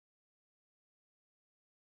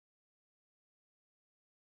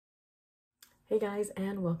Hey guys,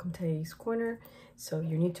 and welcome to Yayis Corner. So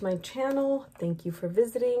you're new to my channel, thank you for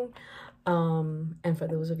visiting. And for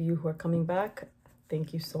those of you who are coming back,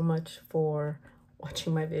 thank you so much for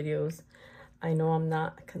watching my videos. I know I'm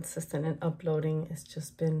not consistent in uploading. It's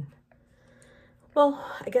just been, well,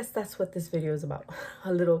 I guess that's what this video is about.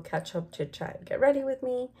 A little catch up, chit chat, get ready with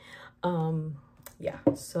me. Yeah,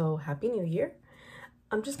 so Happy New Year.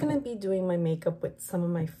 I'm just gonna be doing my makeup with some of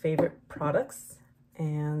my favorite products,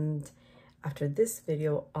 and after this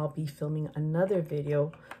video, I'll be filming another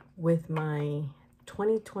video with my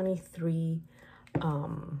 2023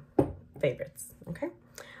 favorites, okay?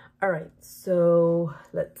 All right, so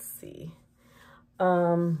let's see.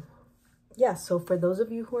 Yeah, so for those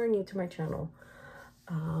of you who are new to my channel,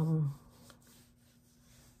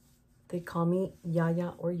 they call me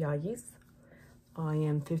Yaya or Yayis. I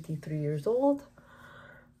am 53 years old.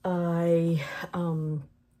 I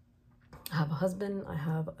have a husband. I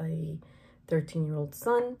have a 13-year-old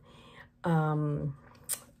son.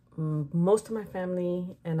 Most of my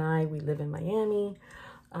family and we live in Miami.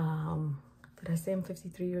 Did I say I'm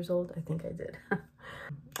 53 years old? I think I did.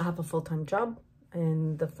 I have a full-time job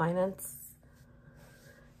in the finance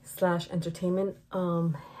 / entertainment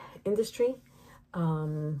industry.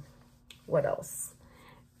 What else?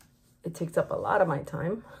 It takes up a lot of my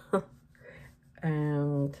time.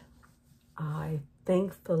 And I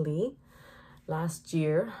thankfully, last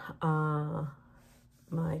year,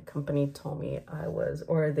 my company told me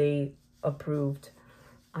they approved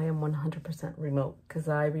I am 100% remote because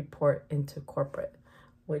I report into corporate,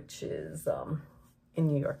 which is in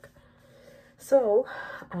New York. So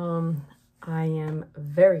I am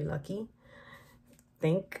very lucky.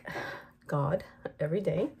 Thank God every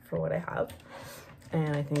day for what I have.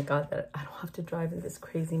 And I thank God that I don't have to drive in this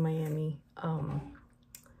crazy Miami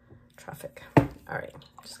traffic. All right,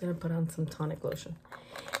 I'm just gonna put on some tonic lotion.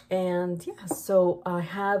 And yeah, so I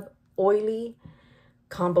have oily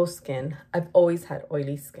combo skin. I've always had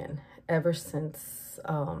oily skin ever since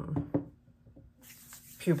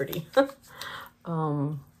puberty.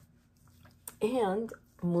 And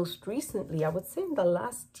most recently, I would say in the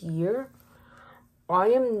last year,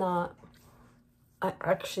 I'm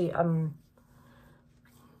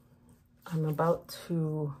about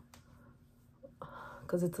to,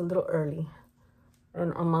 because it's a little early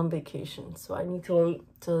and I'm on vacation, so I need to wait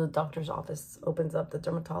till the doctor's office opens up, the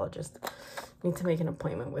dermatologist. I need to make an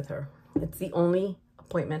appointment with her. It's the only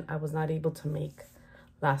appointment I was not able to make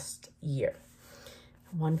last year.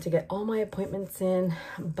 I wanted to get all my appointments in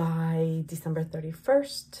by December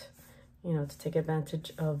 31st, you know, to take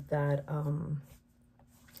advantage of that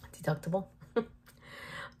deductible.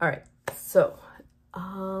 All right, so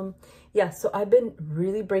yeah, so I've been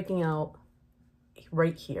really breaking out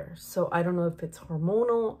right here. So I don't know if it's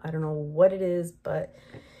hormonal, I don't know what it is, but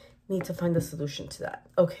need to find a solution to that.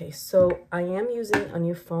 Okay, so I am using a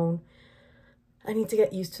new phone. I need to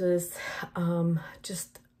get used to this.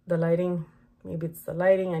 Just the lighting, maybe it's the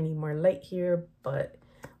lighting. I need more light here, but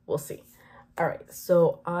we'll see. All right,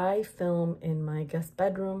 so I film in my guest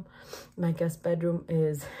bedroom. My guest bedroom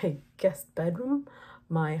is a guest bedroom,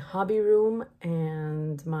 my hobby room,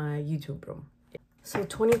 and my YouTube room. So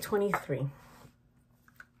 2023,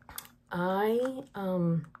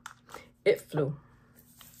 it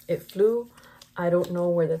flew. I don't know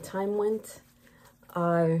where the time went.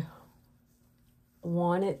 I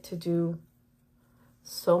wanted to do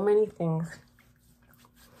so many things.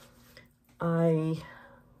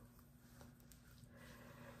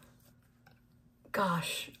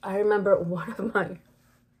 Gosh, I remember one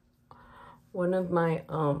of my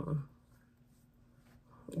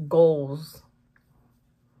goals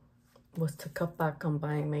was to cut back on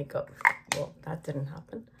buying makeup. Well, that didn't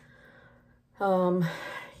happen.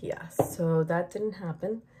 Yeah, so that didn't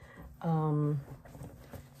happen.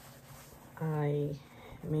 I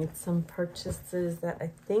made some purchases that I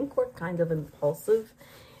think were kind of impulsive,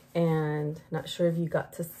 and not sure if you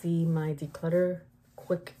got to see my declutter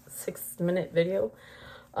quick 6-minute video.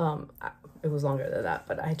 It was longer than that,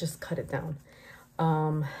 but I just cut it down.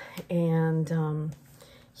 Yeah,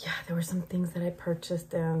 there were some things that I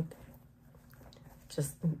purchased and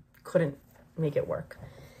just couldn't make it work.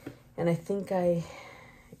 And I think it's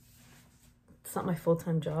not my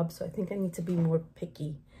full-time job, so I think I need to be more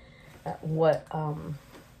picky at what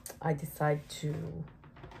I decide to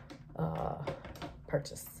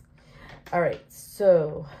purchase. All right,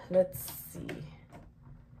 so let's see.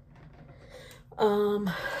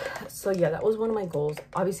 So yeah, that was one of my goals.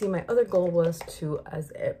 Obviously, my other goal was to,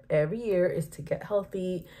 as every year, is to get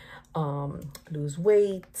healthy, lose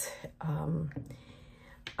weight.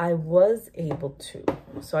 I was able to,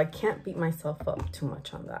 so I can't beat myself up too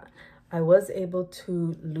much on that. I was able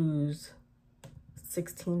to lose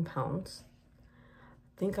 16 pounds.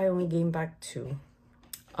 I think I only gained back 2.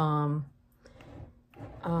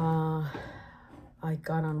 I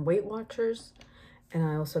got on Weight Watchers, and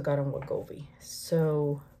I also got on Wegovy.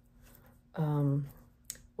 So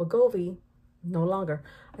Wegovy, no longer.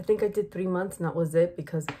 I think I did 3 months, and that was it,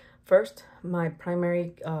 because first, my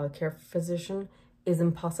primary care physician is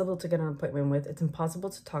impossible to get an appointment with. It's impossible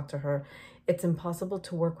to talk to her. It's impossible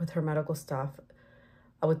to work with her medical staff.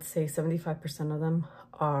 I would say 75% of them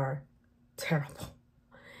are terrible.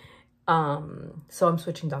 So I'm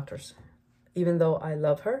switching doctors. Even though I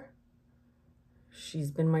love her,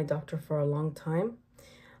 she's been my doctor for a long time.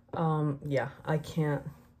 Yeah, I can't.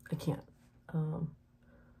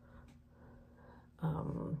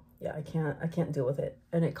 Yeah, I can't deal with it.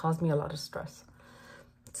 And it caused me a lot of stress.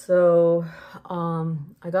 So,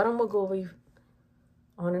 I got on Wegovy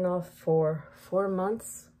on and off for 4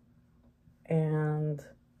 months. And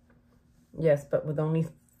yes, but with only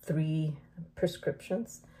 3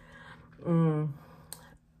 prescriptions. And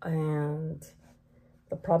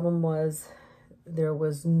the problem was there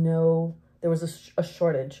was a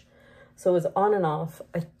shortage. So it was on and off.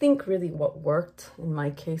 I think really what worked in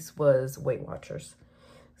my case was Weight Watchers.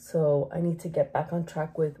 So I need to get back on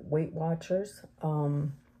track with Weight Watchers.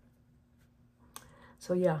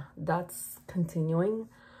 So yeah, that's continuing.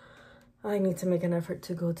 I need to make an effort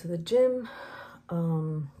to go to the gym.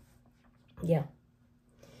 Yeah.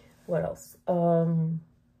 What else?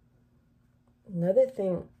 Another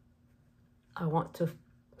thing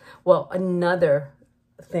another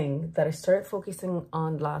thing that I started focusing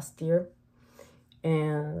on last year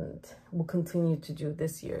and will continue to do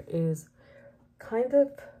this year is kind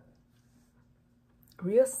of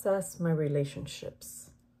reassess my relationships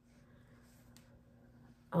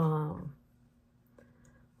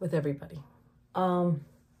with everybody. And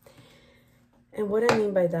what I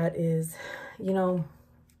mean by that is, you know,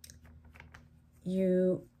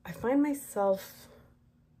 I find myself,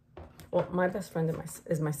 well, my best friend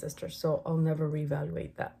is my sister, so I'll never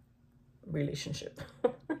reevaluate that relationship.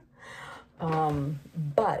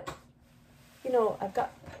 But, you know, I've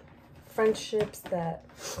got friendships that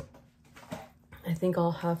I think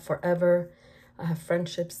I'll have forever. I have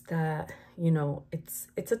friendships that, you know, it's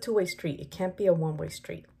a two-way street. It can't be a one-way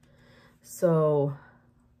street. So,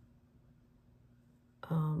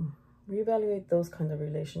 reevaluate those kind of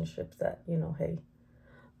relationships that, you know, hey,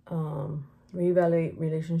 reevaluate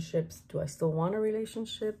relationships. Do I still want a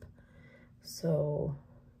relationship? So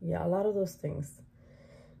yeah, a lot of those things.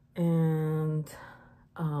 And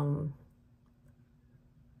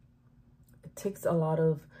it takes a lot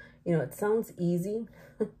of, you know, it sounds easy,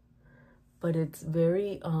 but it's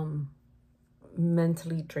very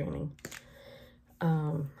mentally draining.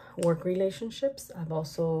 Work relationships. I've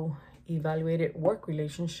also evaluated work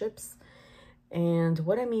relationships. And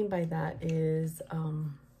what I mean by that is,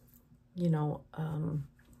 you know,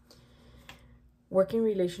 working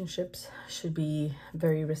relationships should be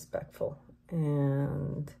very respectful.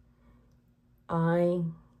 And I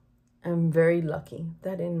am very lucky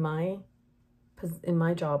that in my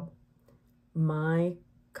job, my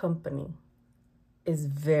company is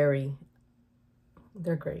they're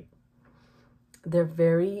great. They're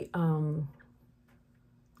very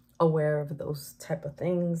aware of those type of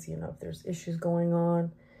things, you know, if there's issues going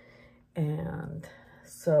on. And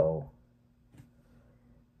so,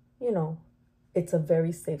 you know, it's a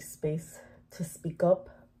very safe space to speak up.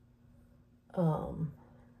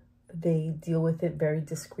 They deal with it very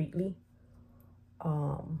discreetly.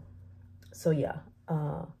 So yeah,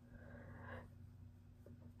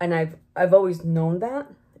 and I've always known that.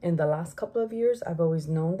 In the last couple of years, I've always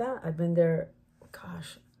known that. I've been there,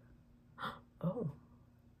 gosh, oh,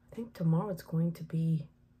 I think tomorrow it's going to be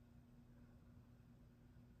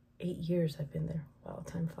 8 years I've been there. Wow,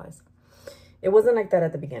 time flies. It wasn't like that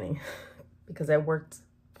at the beginning because I worked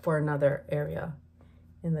for another area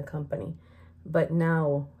in the company, but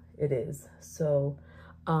now it is. So,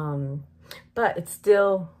 but it's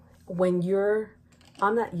still, when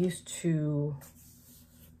I'm not used to,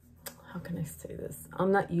 how can I say this?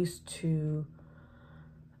 I'm not used to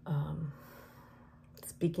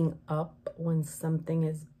speaking up when something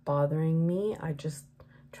is bothering me. I just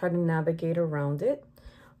try to navigate around it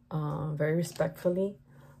very respectfully.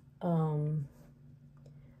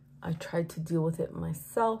 I tried to deal with it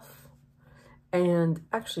myself. And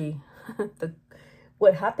actually,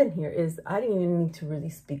 what happened here is I didn't even need to really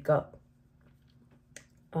speak up.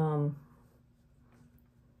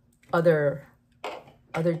 Other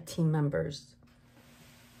team members,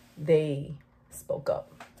 they spoke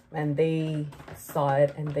up and they saw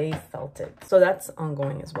it and they felt it. So that's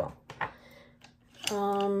ongoing as well.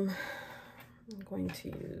 I'm going to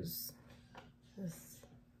use this.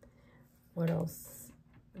 What else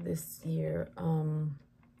this year?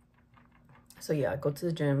 So yeah, I go to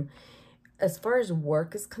the gym. As far as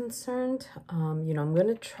work is concerned, you know, I'm going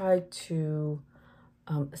to try to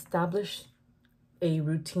establish a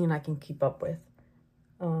routine I can keep up with.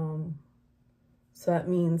 So that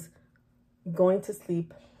means going to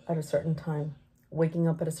sleep at a certain time, waking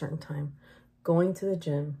up at a certain time, going to the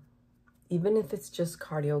gym, even if it's just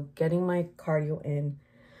cardio, getting my cardio in,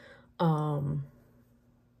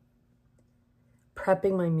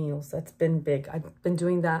 prepping my meals. That's been big. I've been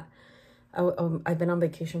doing that. I've been on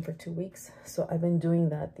vacation for 2 weeks, so I've been doing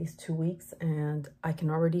that these 2 weeks, and I can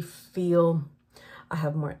already feel I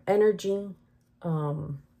have more energy. I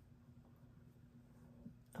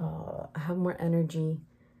have more energy.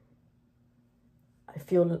 I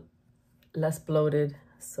feel less bloated.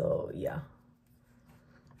 So yeah.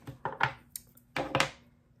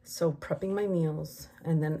 So prepping my meals,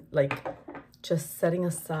 and then like just setting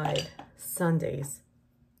aside Sundays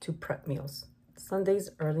to prep meals. Sundays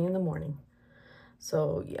early in the morning.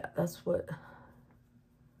 So yeah, that's what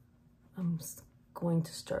I'm going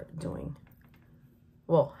to start doing.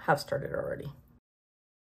 Well, have started already.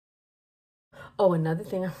 Oh, another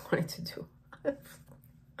thing I wanted to do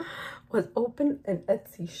was open an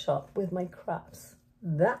Etsy shop with my crafts.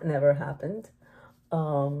 That never happened.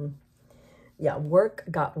 Yeah, work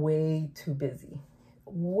got way too busy.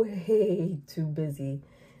 Way too busy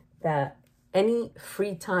that any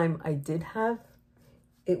free time I did have,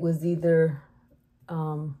 it was either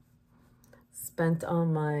spent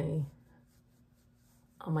on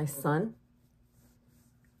my son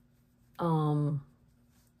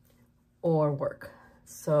or work.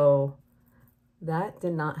 So that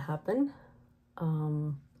did not happen.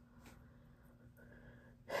 And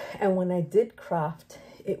when I did craft,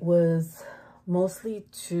 it was mostly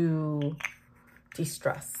to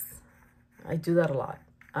de-stress. I do that a lot.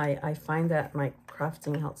 I find that my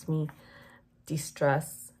crafting helps me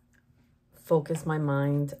de-stress, focus my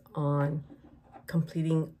mind on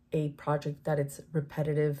completing a project that it's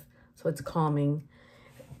repetitive, so it's calming.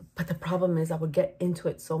 But the problem is I would get into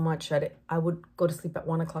it so much that I would go to sleep at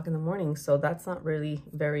 1 o'clock in the morning. So that's not really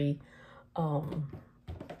very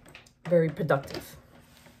productive.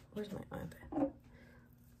 Where's my iPad?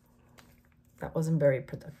 That wasn't very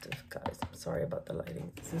productive, guys. I'm sorry about the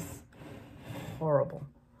lighting. This is horrible.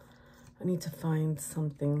 I need to find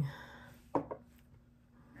something.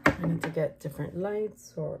 I need to get different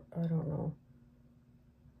lights, or I don't know.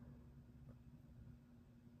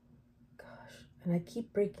 Gosh, and I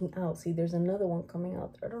keep breaking out. See, there's another one coming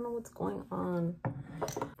out. I don't know what's going on.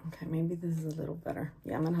 Okay, maybe this is a little better.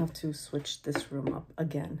 Yeah, I'm gonna have to switch this room up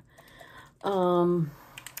again.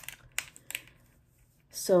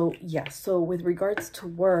 So yeah, so with regards to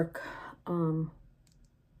work,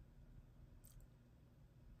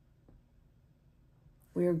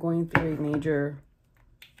 we are going through a major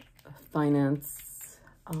finance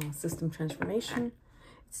system transformation.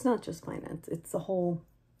 It's not just finance, it's a whole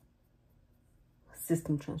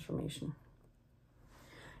system transformation.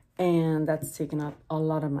 And that's taken up a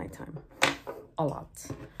lot of my time, a lot.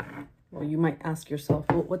 Well, you might ask yourself,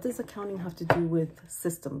 well, what does accounting have to do with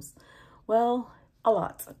systems? Well, a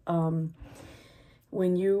lot.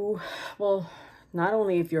 When you, well, not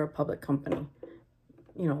only if you're a public company,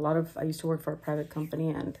 you know, I used to work for a private company,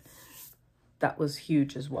 and that was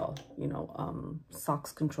huge as well, you know,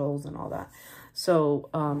 SOX controls and all that. So,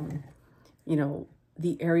 you know,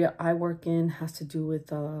 the area I work in has to do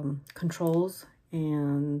with controls.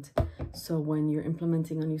 And so when you're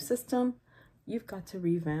implementing a new system, you've got to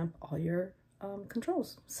revamp all your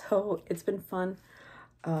controls. So it's been fun.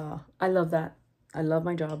 I love that. I love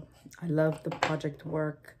my job. I love the project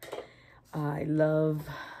work. I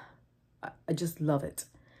just love it.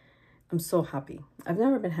 I'm so happy. I've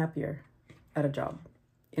never been happier at a job,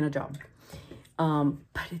 in a job.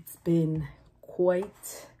 But it's been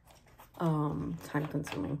quite time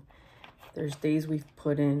consuming. There's days we've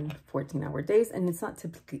put in 14-hour days, and it's not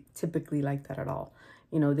typically like that at all.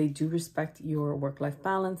 You know, they do respect your work-life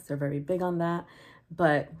balance. They're very big on that.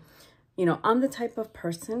 But, you know, I'm the type of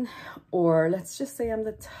person, or let's just say I'm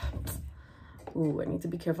the I need to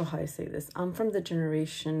be careful how I say this. I'm from the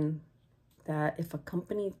generation that if a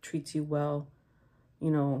company treats you well, you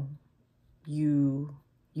know, you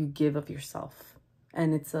give of yourself.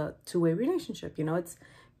 And it's a two-way relationship, you know, it's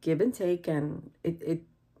give and take. And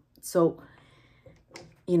so,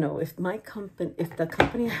 you know, if the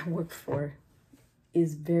company I work for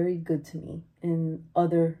is very good to me in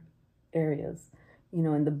other areas, you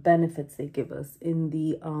know, in the benefits they give us, in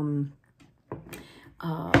the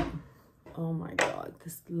Oh my God,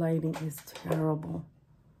 this lighting is terrible.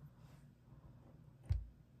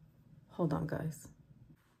 Hold on, guys.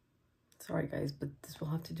 Sorry, guys, but this will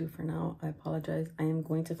have to do for now. I apologize. I am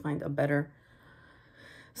going to find a better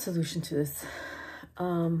solution to this.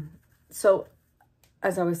 So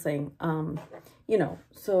as I was saying, you know,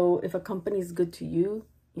 so if a company is good to you,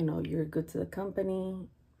 you know, you're good to the company,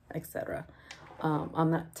 etc.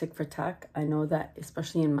 I'm not tick for tack. I know that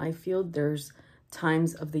especially in my field, there's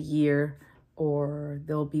times of the year or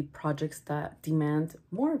there'll be projects that demand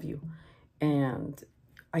more of you. And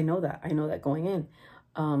I know that going in.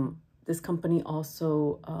 This company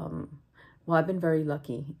also, well, I've been very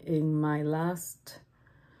lucky. In my last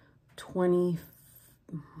 30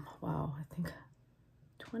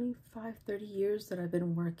 years that I've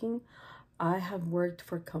been working, I have worked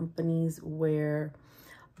for companies where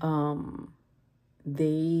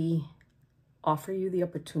they offer you the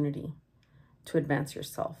opportunity to advance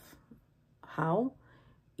yourself. How?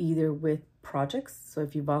 Either with projects. So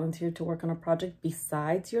if you volunteer to work on a project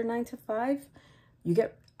besides your 9 to 5, you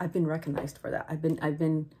get, I've been recognized for that. I've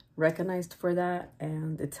been recognized for that,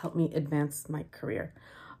 and it's helped me advance my career.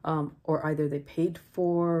 Or either they paid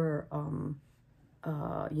for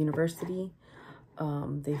university,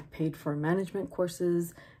 they've paid for management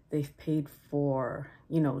courses, they've paid for,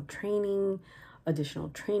 you know, training, additional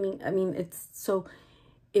training. I mean, it's so,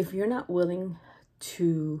 if you're not willing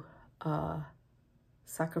to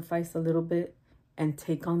sacrifice a little bit and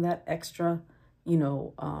take on that extra, you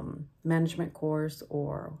know, management course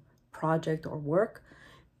or project or work,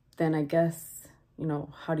 then I guess, you know,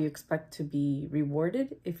 how do you expect to be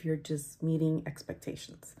rewarded if you're just meeting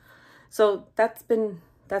expectations? So that's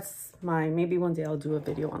my, maybe one day I'll do a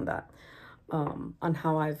video on that, on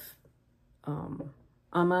how I've,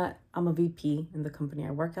 I'm a VP in the company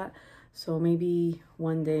I work at. So maybe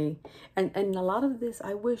one day, and a lot of this,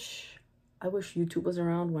 I wish YouTube was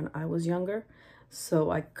around when I was younger,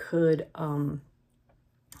 so I could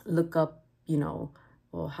look up, you know,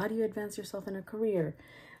 well, how do you advance yourself in a career?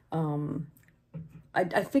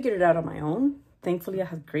 I figured it out on my own. Thankfully, I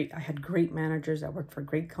had great managers that worked for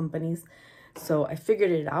great companies, so I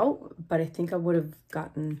figured it out. But I think I would have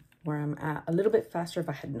gotten where I'm at a little bit faster if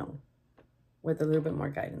I had known, with a little bit more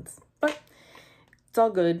guidance. But it's all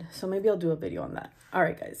good. So maybe I'll do a video on that. All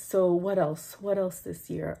right, guys. So what else this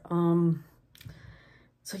year?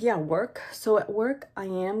 So yeah, work. So at work, I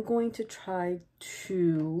am going to try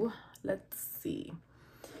to, let's see,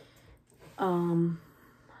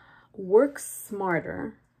 work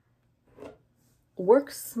smarter.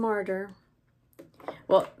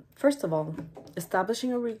 Well, first of all,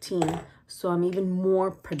 establishing a routine so I'm even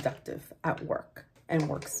more productive at work and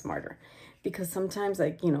work smarter. Because sometimes,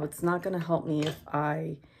 like, you know, it's not going to help me if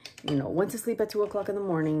I, you know, went to sleep at 2 o'clock in the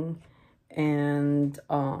morning and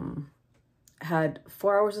had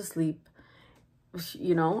 4 hours of sleep.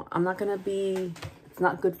 You know, I'm not going to be, it's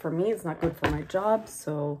not good for me. It's not good for my job.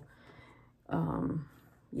 So,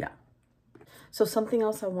 yeah. So something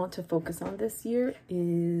else I want to focus on this year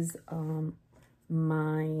is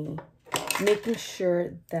my making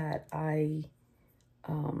sure that I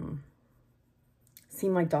see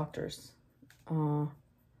my doctors on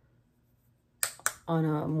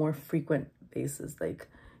a more frequent basis. Like,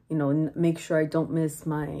 you know, make sure I don't miss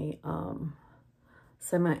my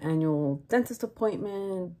semi-annual dentist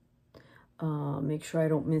appointment. Make sure I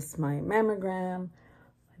don't miss my mammogram,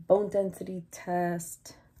 my bone density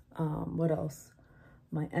test. What else?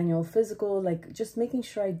 My annual physical. Like, just making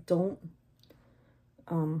sure I don't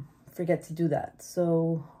forget to do that.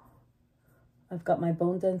 So I've got my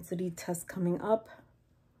bone density test coming up.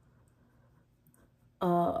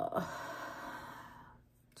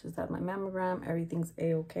 Just had my mammogram. Everything's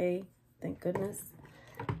a-okay. Thank goodness.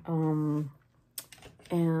 And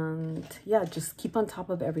yeah, just keep on top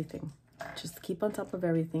of everything. Just keep on top of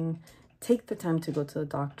everything. Take the time to go to the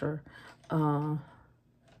doctor. You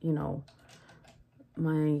know,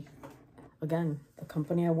 again, the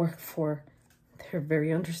company I work for, they're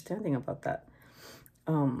very understanding about that.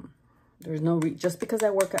 There's no just because I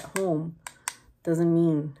work at home doesn't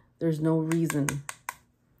mean there's no reason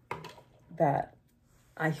that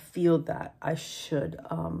I feel that I should,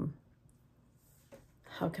 how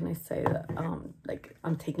can I say that, like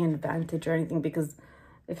I'm taking advantage or anything, because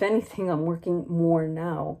if anything, I'm working more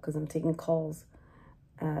now because I'm taking calls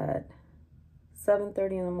at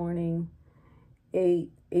 7:30 in the morning,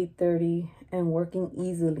 8:30, and working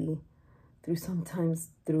easily through sometimes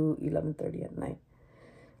through 11:30 at night.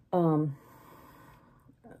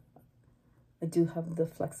 I do have the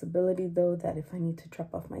flexibility though that if I need to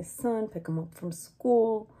drop off my son, pick him up from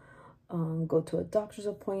school, go to a doctor's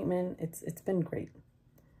appointment, it's been great.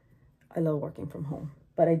 I love working from home,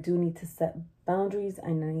 but I do need to set boundaries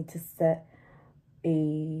and I need to set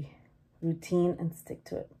a routine and stick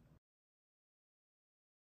to it.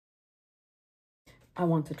 I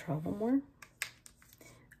want to travel more.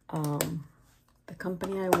 The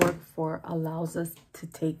company I work for allows us to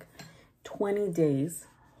take 20 days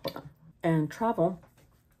and travel.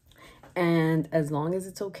 And as long as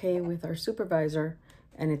it's okay with our supervisor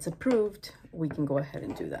and it's approved, we can go ahead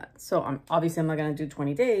and do that. So obviously I'm not going to do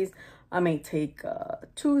 20 days. I may take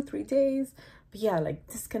 2-3 days. But yeah, like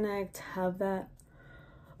disconnect, have that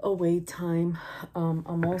away time.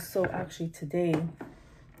 I'm also actually today,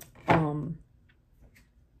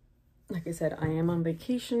 like I said, I am on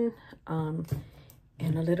vacation.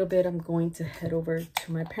 In a little bit, I'm going to head over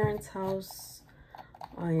to my parents' house.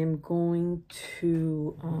 I am going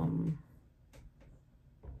to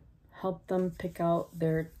help them pick out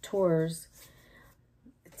their tours.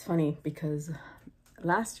 It's funny because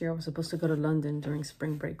last year I was supposed to go to London during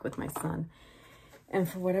spring break with my son. And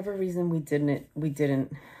for whatever reason, we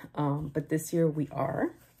didn't. But this year we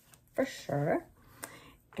are, for sure.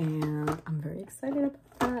 And I'm very excited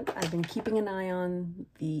about that. I've been keeping an eye on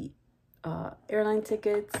the airline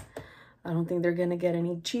tickets. I don't think they're gonna get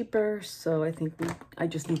any cheaper, so I think I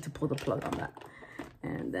just need to pull the plug on that.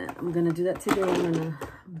 And then I'm gonna do that today. I'm gonna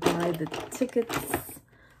buy the tickets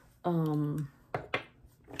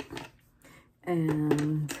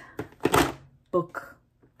and book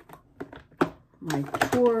my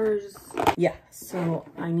tours. Yeah, so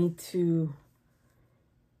I need to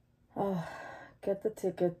get the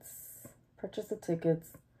tickets, purchase the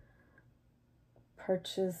tickets,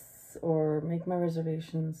 or make my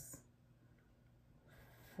reservations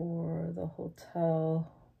for the hotel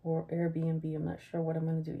or Airbnb. I'm not sure what I'm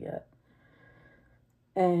going to do yet.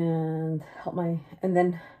 And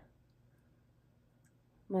then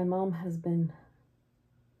my mom has been,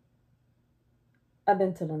 I've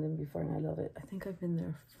been to London before and I love it. I think I've been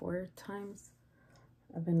there 4 times.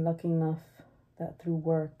 I've been lucky enough that through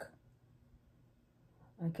work,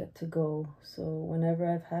 I get to go. So whenever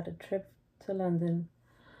I've had a trip to London,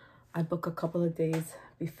 I book a couple of days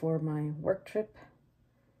before my work trip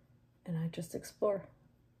and I just explore.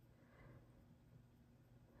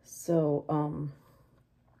 So,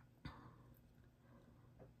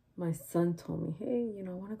 my son told me, hey, you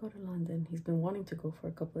know, I want to go to London. He's been wanting to go for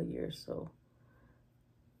a couple of years, so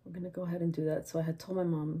we're going to go ahead and do that. So I had told my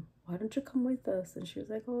mom, why don't you come with us? And she was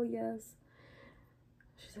like, oh, yes.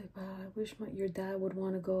 She's like, but I wish your dad would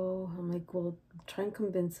want to go. I'm like, well, try and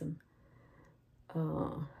convince him.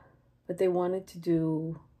 But they wanted to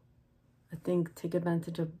do, I think, take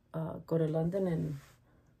advantage of, go to London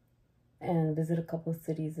and visit a couple of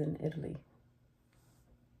cities in Italy.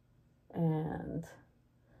 And,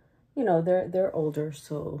 you know, they're older,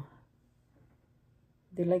 so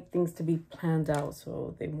they like things to be planned out.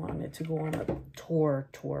 So they wanted to go on a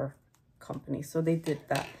tour company. So they did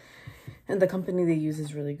that. And the company they use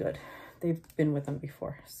is really good. They've been with them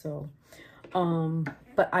before. So,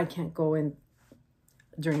 but I can't go in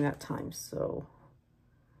during that time. So,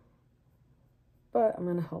 but I'm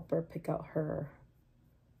going to help her pick out her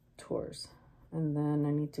tours. And then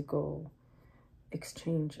I need to go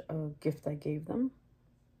exchange a gift I gave them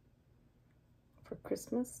for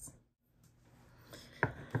Christmas.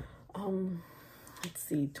 Let's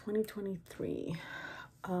see, 2023.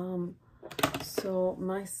 So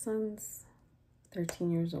my son's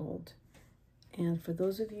 13 years old. And for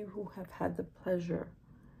those of you who have had the pleasure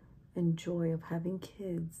and joy of having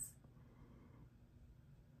kids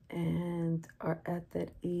and are at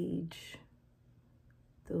that age,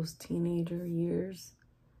 those teenager years,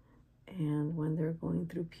 and when they're going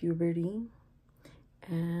through puberty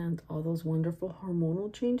and all those wonderful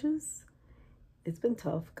hormonal changes, it's been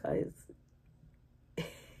tough, guys.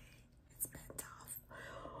 It's been tough.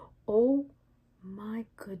 Oh my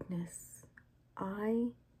goodness. I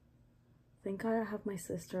think I have my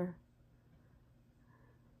sister.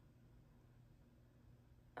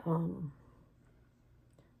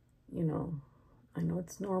 You know, I know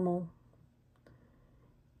it's normal.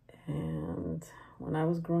 And when I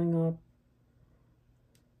was growing up,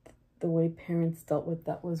 the way parents dealt with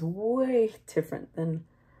that was way different than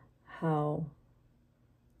how,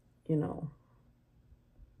 you know,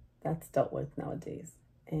 that's dealt with nowadays.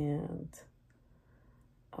 And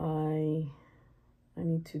I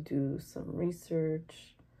need to do some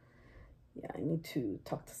research. Yeah, I need to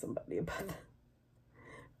talk to somebody about that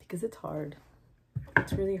because it's hard.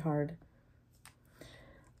 It's really hard.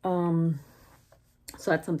 So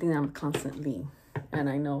that's something that I'm constantly, and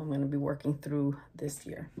I know I'm going to be working through this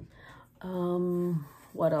year.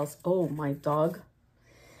 What else? Oh, my dog.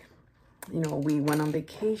 you know, we went on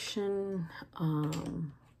vacation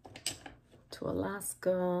to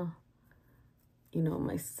Alaska. You know,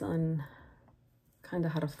 my son kind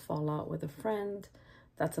of had a fallout with a friend.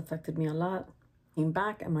 That's affected me a lot. Came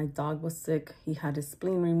back and my dog was sick. He had his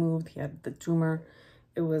spleen removed. He had the tumor.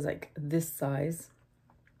 It was like this size.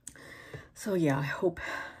 So yeah, I hope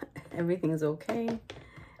everything's okay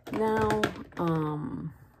now.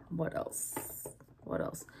 What else?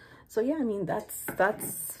 So yeah, I mean, that's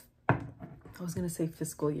I was gonna say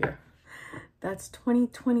fiscal year. That's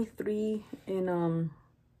 2023 in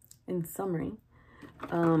summary.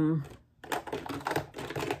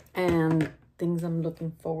 And things I'm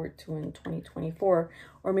looking forward to in 2024,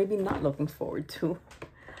 or maybe not looking forward to.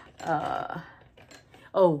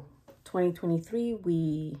 2023,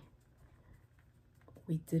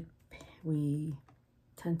 we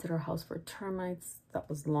tented our house for termites. That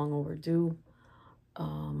was long overdue.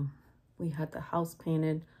 We had the house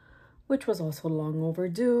painted, which was also long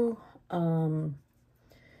overdue.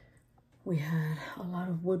 We had a lot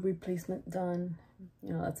of wood replacement done.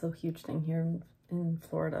 You know, that's a huge thing here in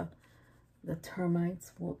Florida. The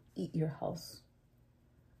termites will eat your house.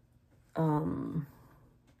 And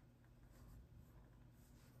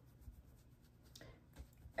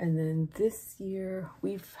then this year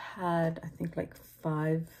we've had, I think, like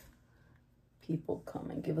 5 people come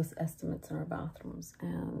and give us estimates in our bathrooms,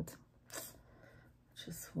 and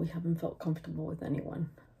just, we haven't felt comfortable with anyone.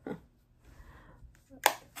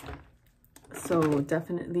 So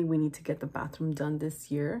definitely we need to get the bathroom done this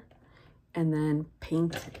year, and then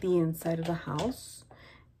paint the inside of the house,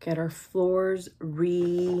 get our floors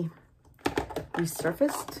resurfaced.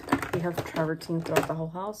 We have travertine throughout the whole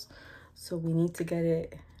house, so we need to get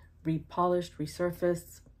it repolished,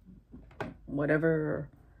 resurfaced, whatever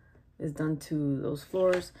is done to those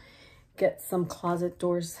floors. Get some closet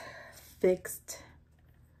doors fixed.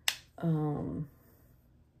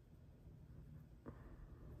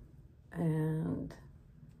 And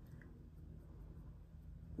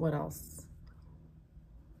what else?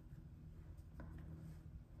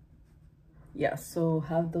 Yeah, so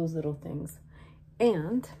have those little things.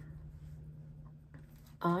 And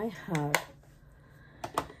I have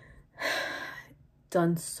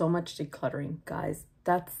done so much decluttering, guys.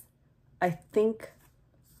 That's, I think,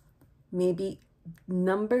 maybe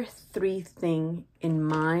number 3 thing in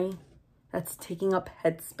that's taking up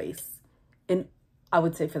headspace in, I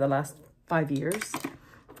would say, for the last 5 years,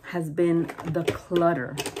 has been the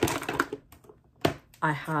clutter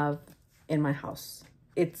I have in my house.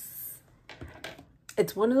 It's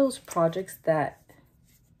one of those projects that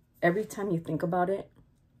every time you think about it,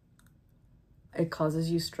 it causes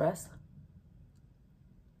you stress.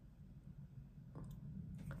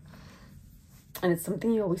 And it's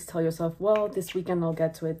something you always tell yourself, well, this weekend I'll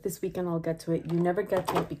get to it. This weekend I'll get to it. You never get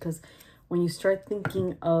to it, because when you start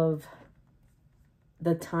thinking of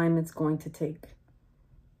the time it's going to take,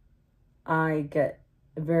 I get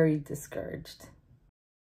very discouraged.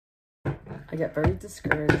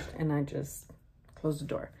 And I just close the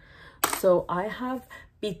door. So I have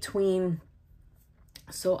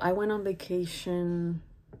so I went on vacation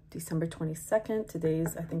December 22nd.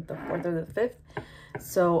 Today's, I think, the 4th or the 5th.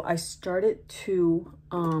 So I started to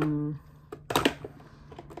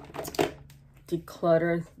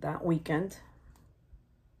declutter that weekend.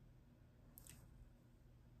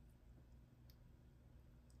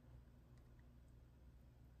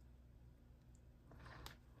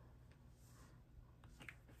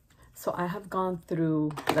 So I have gone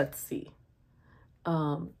through, let's see,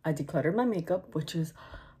 I decluttered my makeup, which is,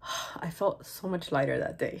 I felt so much lighter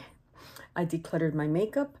that day. I decluttered my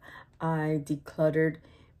makeup. I decluttered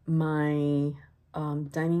my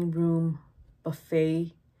dining room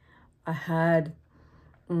buffet. I had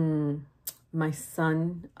my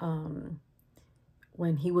son,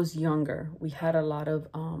 when he was younger, we had a lot of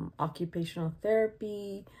occupational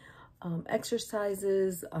therapy,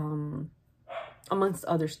 exercises, amongst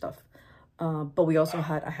other stuff. But we also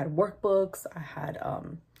had, I had workbooks. I had, I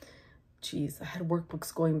had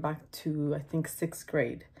workbooks going back to, I think, 6th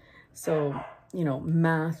grade. So, you know,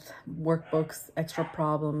 math workbooks, extra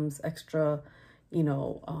problems, extra, you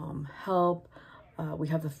know, help. We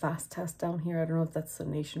have the FAST test down here. I don't know if that's a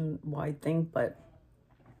nationwide thing, but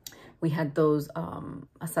we had those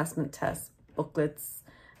assessment tests, booklets,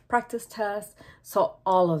 practice tests. So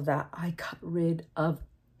all of that, I got rid of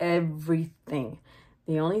everything.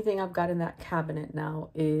 The only thing I've got in that cabinet now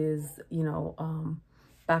is, you know,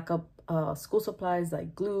 backup school supplies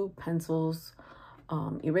like glue, pencils,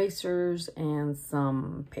 erasers, and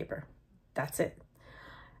some paper. That's it.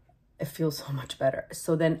 it feels so much better.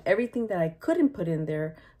 So then everything that I couldn't put in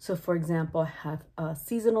there, so for example, I have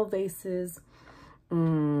seasonal vases,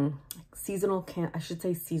 seasonal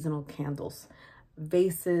candles,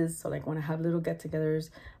 vases. So like when I have little get-togethers,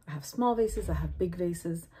 I have small vases, I have big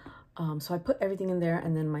vases. So I put everything in there,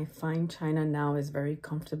 and then my fine china now is very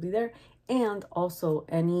comfortably there. And also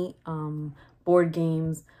any board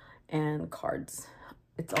games and cards.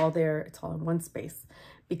 It's all there. It's all in one space.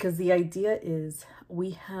 Because the idea is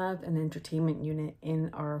we have an entertainment unit in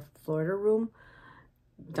our Florida room.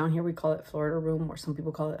 Down here we call it Florida room, or some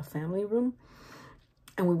people call it a family room.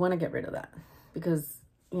 And we want to get rid of that because,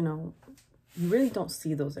 you know, you really don't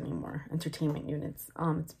see those anymore, entertainment units.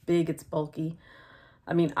 It's big, it's bulky.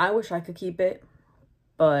 I mean, I wish I could keep it,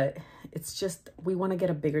 but it's just, we want to get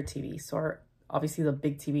a bigger TV. So obviously the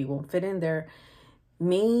big TV won't fit in there.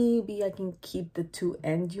 Maybe I can keep the 2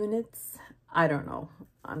 end units. I don't know.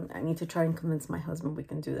 I need to try and convince my husband we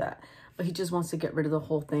can do that. But he just wants to get rid of the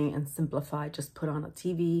whole thing and simplify. Just put on a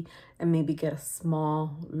TV and maybe get a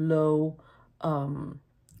small, low, not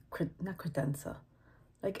credenza,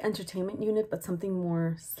 like entertainment unit, but something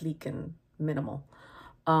more sleek and minimal.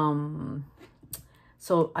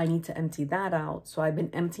 So I need to empty that out. So I've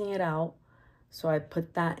been emptying it out. So I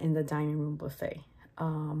put that in the dining room buffet.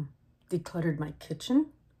 Decluttered my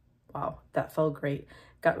kitchen. Wow, that felt great.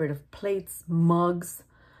 Got rid of plates, mugs.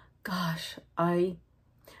 Gosh, I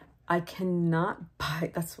cannot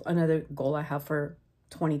buy, that's another goal I have for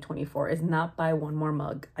 2024, is not buy one more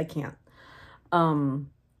mug. I can't.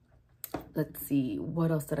 Let's see,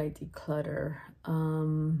 what else did I declutter?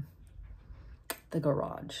 The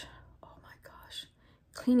garage. Oh my gosh.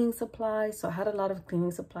 Cleaning supplies. So I had a lot of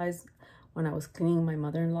cleaning supplies when I was cleaning my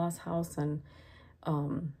mother-in-law's house and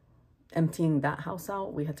emptying that house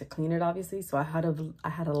out. We had to clean it, obviously. So I had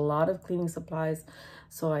a lot of cleaning supplies.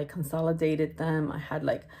 So I consolidated them. I had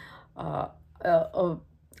like a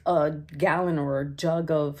gallon or a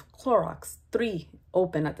jug of Clorox, 3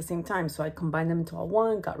 open at the same time. So I combined them into all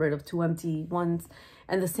one, got rid of 2 empty ones.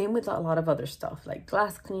 And the same with a lot of other stuff like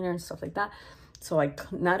glass cleaner and stuff like that. So I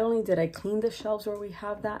not only did I clean the shelves where we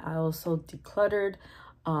have that, I also decluttered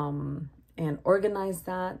and organized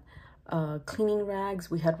that. Cleaning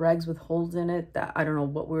rags. We had rags with holes in it that I don't know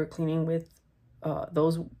what we were cleaning with but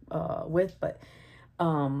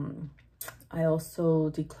I also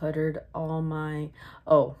decluttered all my,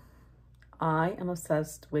 I am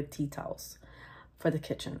obsessed with tea towels for the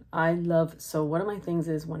kitchen. So one of my things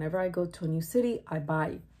is whenever I go to a new city, I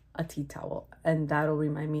buy a tea towel, and that'll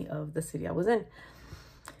remind me of the city I was in.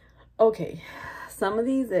 Okay, some of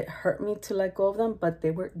these, it hurt me to let go of them, but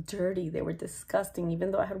they were dirty. They were disgusting.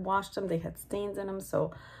 Even though I had washed them, they had stains in them.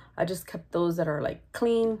 So I just kept those that are like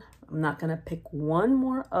clean. I'm not going to pick one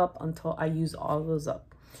more up until I use all of those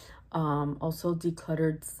up. Also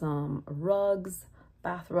decluttered some rugs,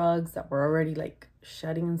 bath rugs that were already like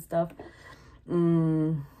shedding and stuff.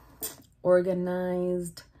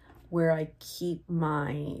 Organized where I keep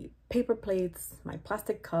my paper plates, my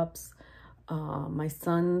plastic cups, my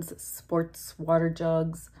son's sports water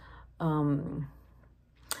jugs. The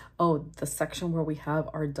section where we have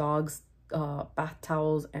our dog's bath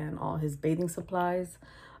towels and all his bathing supplies,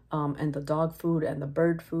 and the dog food and the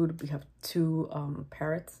bird food. We have 2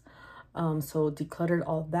 parrots. So decluttered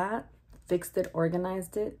all that, fixed it,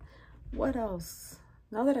 organized it. What else?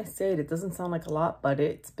 Now that I say it, it doesn't sound like a lot, but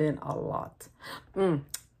it's been a lot.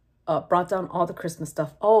 Brought down all the Christmas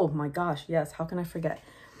stuff. Oh my gosh, yes, how can I forget?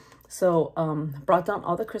 So brought down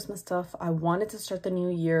all the Christmas stuff. I wanted to start the new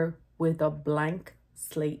year with a blank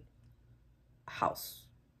slate house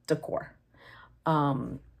decor.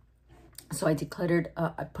 So I decluttered,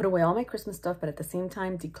 I put away all my Christmas stuff, but at the same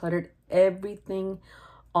time decluttered everything,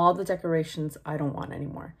 all the decorations I don't want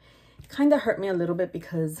anymore. It kind of hurt me a little bit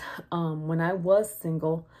because when I was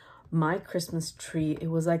single, my Christmas tree, it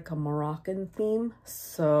was like a Moroccan theme.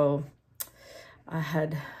 So I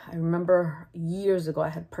remember years ago, I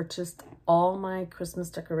had purchased all my Christmas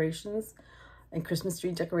decorations and Christmas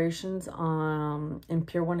tree decorations in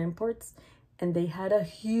Pier 1 Imports. And they had a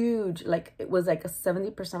huge, like, it was like a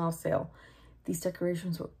 70% off sale. These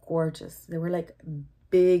decorations were gorgeous. They were like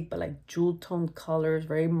big, but like jewel toned colors,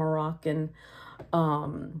 very Moroccan.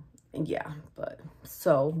 Yeah, but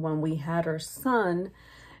so when we had our son,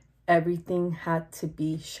 everything had to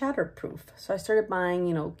be shatterproof. So I started buying,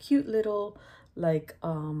 you know, cute little, like,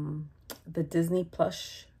 the Disney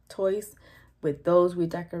plush toys. With those, we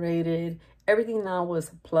decorated. Everything now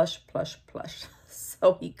was plush.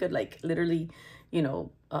 So he could, like, literally, you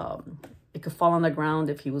know, it could fall on the ground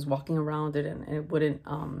if he was walking around it, and it wouldn't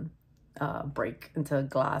break into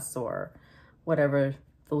glass or whatever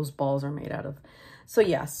those balls are made out of. So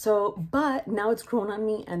yeah, but now it's grown on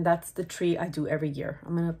me, and that's the tree I do every year.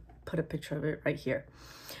 I'm gonna put a picture of it right here.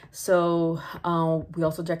 So we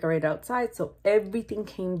also decorated outside, so everything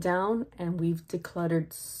came down, and we've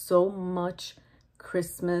decluttered so much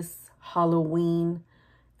Christmas, Halloween,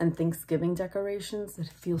 and Thanksgiving decorations. It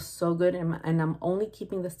feels so good, and I'm only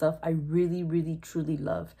keeping the stuff I really, really, truly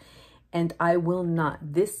love. And I will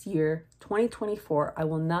not, this year, 2024, I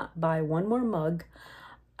will not buy one more mug.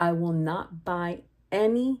 I will not buy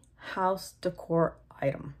any house decor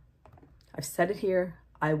item. I've said it here,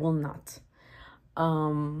 I will not.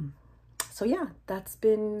 So yeah, that's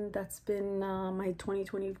been my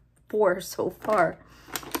 2024 so far.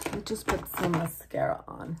 Let me just put some mascara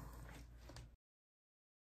on.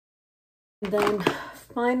 And then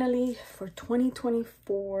finally for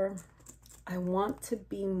 2024, I want to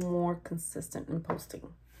be more consistent in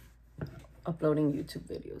uploading YouTube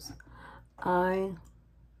videos. I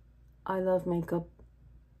love makeup.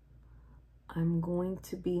 I'm going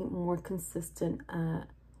to be more consistent at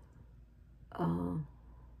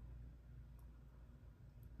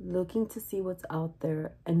looking to see what's out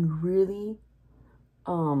there and really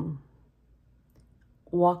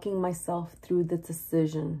walking myself through the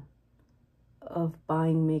decision of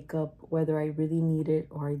buying makeup, whether I really need it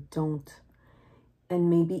or I don't, and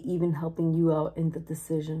maybe even helping you out in the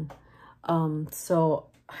decision. So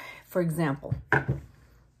for example,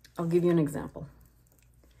 I'll give you an example.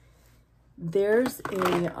 There's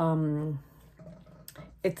a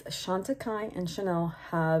it's Chantecaille and Chanel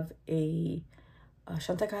have a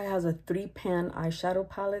Chantecaille has a 3-pan eyeshadow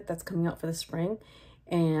palette that's coming out for the spring,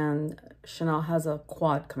 and Chanel has a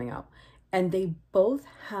quad coming out, and they both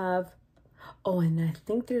have, oh, and I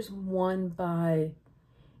think there's one by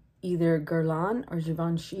either Guerlain or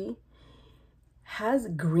Givenchy, has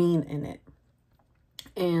green in it.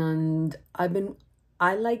 And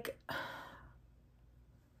I like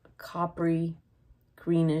coppery,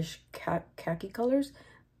 greenish, khaki colors,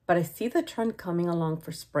 but I see the trend coming along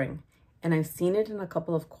for spring, and I've seen it in a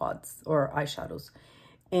couple of quads or eyeshadows,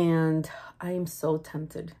 and I am so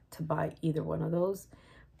tempted to buy either one of those.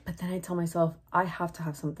 But then I tell myself I have to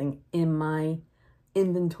have something in my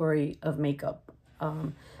inventory of makeup.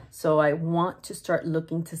 So I want to start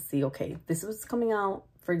looking to see, okay, this is what's coming out.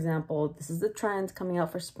 For example, this is the trend coming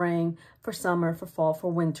out for spring, for summer, for fall,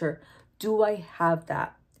 for winter. Do I have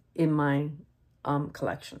that in my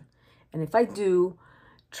collection? And if I do,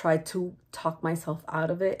 try to talk myself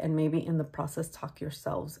out of it, and maybe in the process talk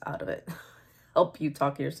yourselves out of it. Help you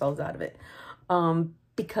talk yourselves out of it.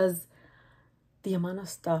 Because the amount of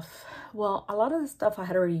stuff, well, a lot of the stuff I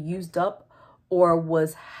had already used up or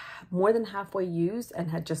was more than halfway used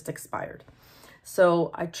and had just expired. So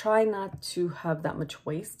I try not to have that much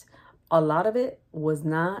waste. A lot of it was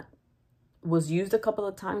used a couple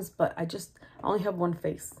of times, but I only have one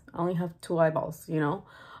face. I only have 2 eyeballs, you know?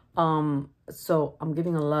 So I'm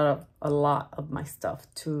giving a lot of my stuff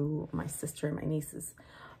to my sister and my nieces.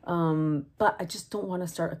 But I just don't want to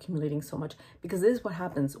start accumulating so much, because this is what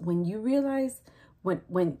happens when you realize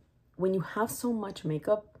when you have so much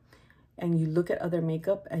makeup and you look at other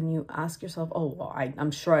makeup and you ask yourself, oh, well,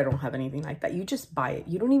 I'm sure I don't have anything like that. You just buy it.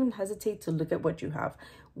 You don't even hesitate to look at what you have.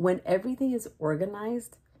 When everything is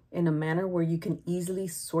organized in a manner where you can easily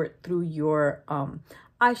sort through your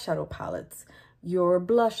eyeshadow palettes, your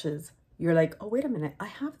blushes, you're like, oh, wait a minute, I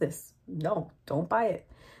have this. No, don't buy it.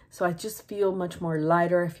 So I just feel much more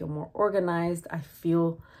lighter. I feel more organized. I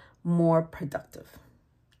feel more productive.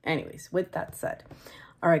 Anyways, with that said,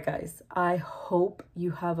 all right, guys, I hope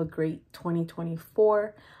you have a great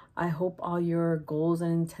 2024. I hope all your goals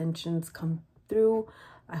and intentions come through.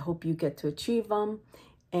 I hope you get to achieve them.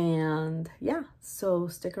 And yeah, so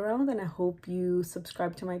stick around, and I hope you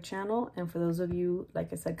subscribe to my channel. And for those of you,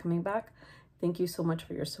 like I said, coming back, thank you so much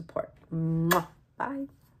for your support. Mwah. Bye.